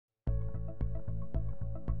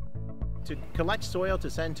To collect soil to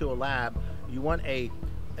send to a lab, you want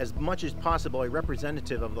as much as possible, a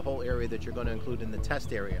representative of the whole area that you're going to include in the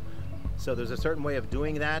test area. So there's a certain way of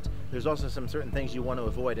doing that. There's also some certain things you want to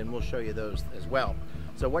avoid, and we'll show you those as well.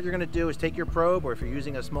 So what you're going to do is take your probe, or if you're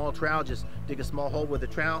using a small trowel, just dig a small hole with a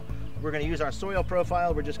trowel. We're going to use our soil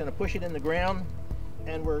profile. We're just going to push it in the ground,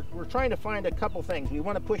 and we're trying to find a couple things. We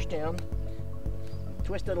want to push down,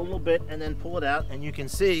 twist it a little bit, and then pull it out, and you can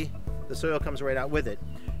see the soil comes right out with it.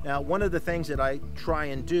 Now, one of the things that I try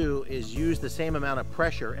and do is use the same amount of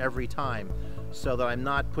pressure every time, so that I'm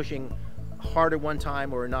not pushing harder one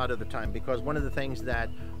time or not other time, because one of the things that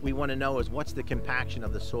we want to know is what's the compaction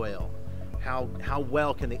of the soil. How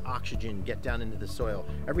well can the oxygen get down into the soil?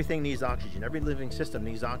 Everything needs oxygen. Every living system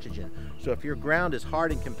needs oxygen. So if your ground is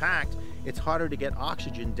hard and compact, it's harder to get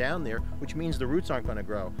oxygen down there, which means the roots aren't going to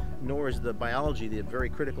grow, nor is the biology, the very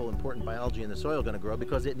critical, important biology in the soil, going to grow,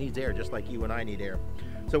 because it needs air, just like you and I need air.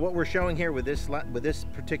 So what we're showing here with this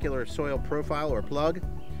particular soil profile or plug,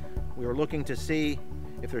 we were looking to see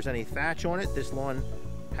if there's any thatch on it. This lawn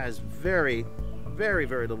has very, very,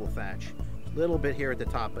 very little thatch. Little bit here at the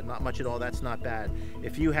top, but not much at all. That's not bad.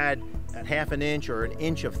 If you had a ½ an inch or an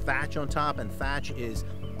inch of thatch on top, and thatch is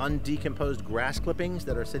undecomposed grass clippings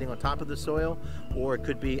that are sitting on top of the soil, or it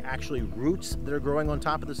could be actually roots that are growing on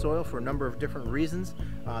top of the soil for a number of different reasons,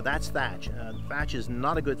 that's thatch. Thatch is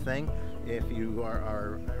not a good thing. If you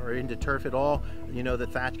are into turf at all, you know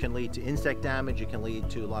that thatch can lead to insect damage. It can lead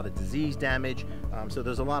to a lot of disease damage. So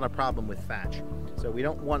there's a lot of problem with thatch. So we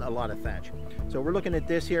don't want a lot of thatch. So we're looking at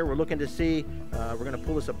this here. We're looking to see, we're going to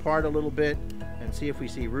pull this apart a little bit and see if we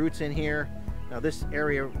see roots in here. Now this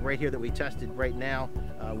area right here that we tested right now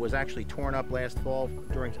was actually torn up last fall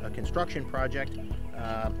during a construction project.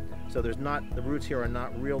 So the roots here are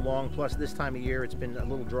not real long. Plus this time of year, it's been a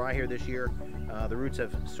little dry here this year. The roots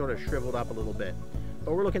have sort of shriveled up a little bit.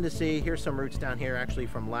 But we're looking to see, here's some roots down here actually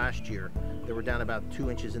from last year. They were down about 2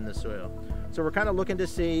 inches in the soil. So we're kind of looking to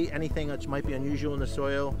see anything that might be unusual in the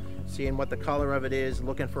soil, seeing what the color of it is,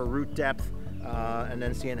 looking for root depth, and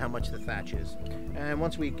then seeing how much the thatch is. And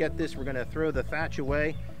once we get this, we're going to throw the thatch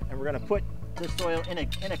away, and we're going to put this soil in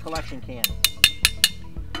a collection can.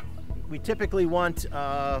 We typically want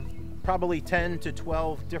probably 10 to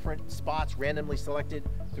 12 different spots randomly selected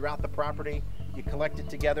throughout the property. You collect it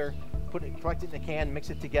together, collect it in a can, mix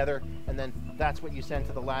it together, and then that's what you send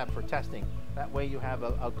to the lab for testing. That way you have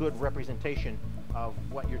a good representation of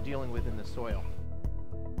what you're dealing with in the soil.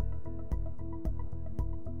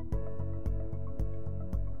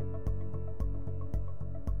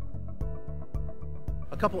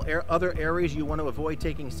 A couple other areas you want to avoid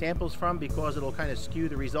taking samples from, because it'll kind of skew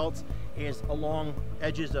the results, is along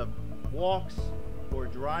edges of walks or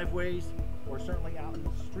driveways, or certainly out in the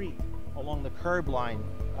street along the curb line.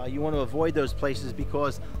 You want to avoid those places,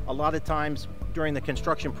 because a lot of times during the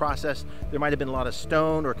construction process there might have been a lot of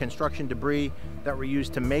stone or construction debris that were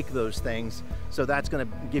used to make those things. So that's going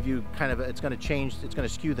to give you kind of it's going to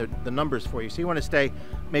skew the numbers for you. So you want to stay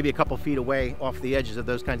maybe a couple feet away off the edges of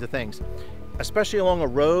those kinds of things, especially along a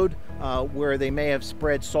road where they may have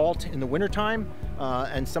spread salt in the wintertime,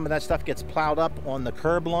 and some of that stuff gets plowed up on the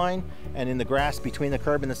curb line and in the grass between the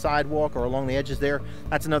curb and the sidewalk or along the edges there.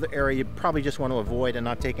 That's another area you probably just want to avoid and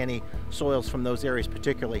not take any soils from those areas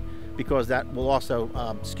particularly, because that will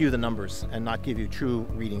also skew the numbers and not give you true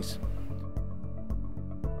readings.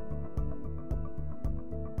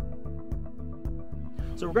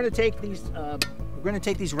 So we're going to take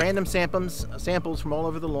these random samples from all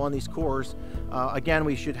over the lawn, these cores. Again,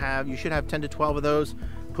 you should have 10 to 12 of those.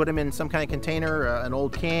 Put them in some kind of container, an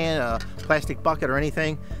old can, a plastic bucket or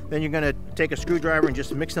anything. Then you're going to take a screwdriver and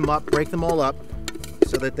just mix them up, break them all up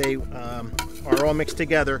so that they are all mixed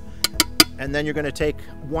together. And then you're going to take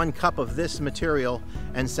 1 cup of this material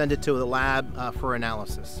and send it to the lab for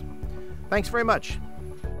analysis. Thanks very much.